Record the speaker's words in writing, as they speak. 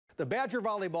The Badger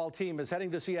volleyball team is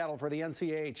heading to Seattle for the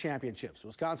NCAA championships.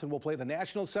 Wisconsin will play the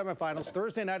national semifinals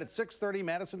Thursday night at 6:30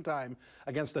 Madison time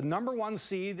against the #1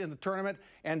 seed in the tournament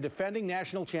and defending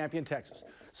national champion Texas.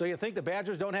 So you think the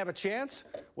Badgers don't have a chance?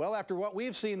 Well, after what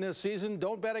we've seen this season,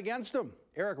 don't bet against them.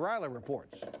 Eric Ryler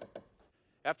reports.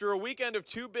 After a weekend of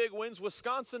 2 big wins,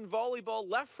 Wisconsin volleyball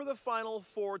left for the Final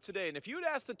Four today. And if you'd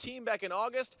asked the team back in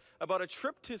August about a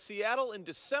trip to Seattle in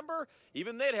December,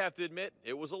 even they'd have to admit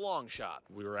it was a long shot.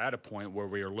 We were at a point where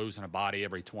we were losing a body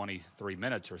every 23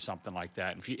 minutes or something like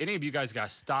that. And if any of you guys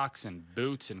got stocks and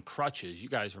boots and crutches, you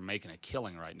guys are making a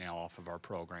killing right now off of our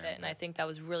program. And I think that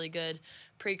was really good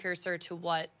precursor to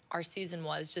what our season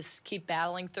was. Just keep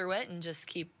battling through it and just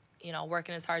keep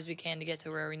working as hard as we can to get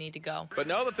to where we need to go. But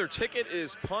now that their ticket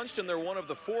is punched and they're one of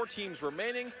the 4 teams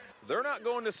remaining, they're not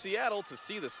going to Seattle to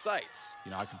see the sights.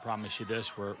 I can promise you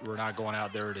this, we're not going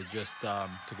out there to just to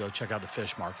go check out the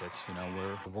fish markets.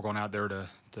 We're going out there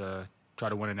to try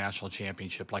to win a national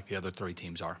championship like the other 3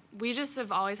 teams are. We just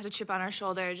have always had a chip on our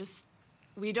shoulder.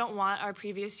 We don't want our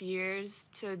previous years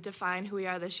to define who we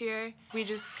are this year. We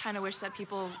just kind of wish that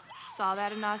people saw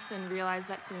that in us and realized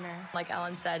that sooner. Like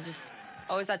Ellen said, just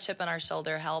always that chip on our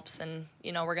shoulder helps, and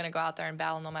we're going to go out there and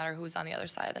battle no matter who's on the other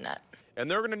side of the net. And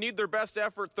they're going to need their best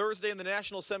effort Thursday in the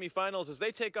national semifinals as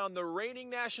they take on the reigning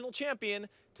national champion,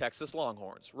 Texas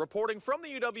Longhorns. Reporting from the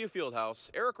UW Fieldhouse,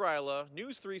 Eric Ryla,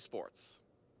 News 3 Sports.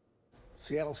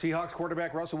 Seattle Seahawks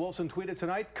quarterback Russell Wilson tweeted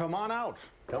tonight, "Come on out."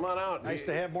 Come on out. Nice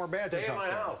to have more Badgers Stay in out my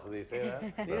there. house. Did he say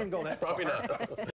that? He didn't go that far. Probably not.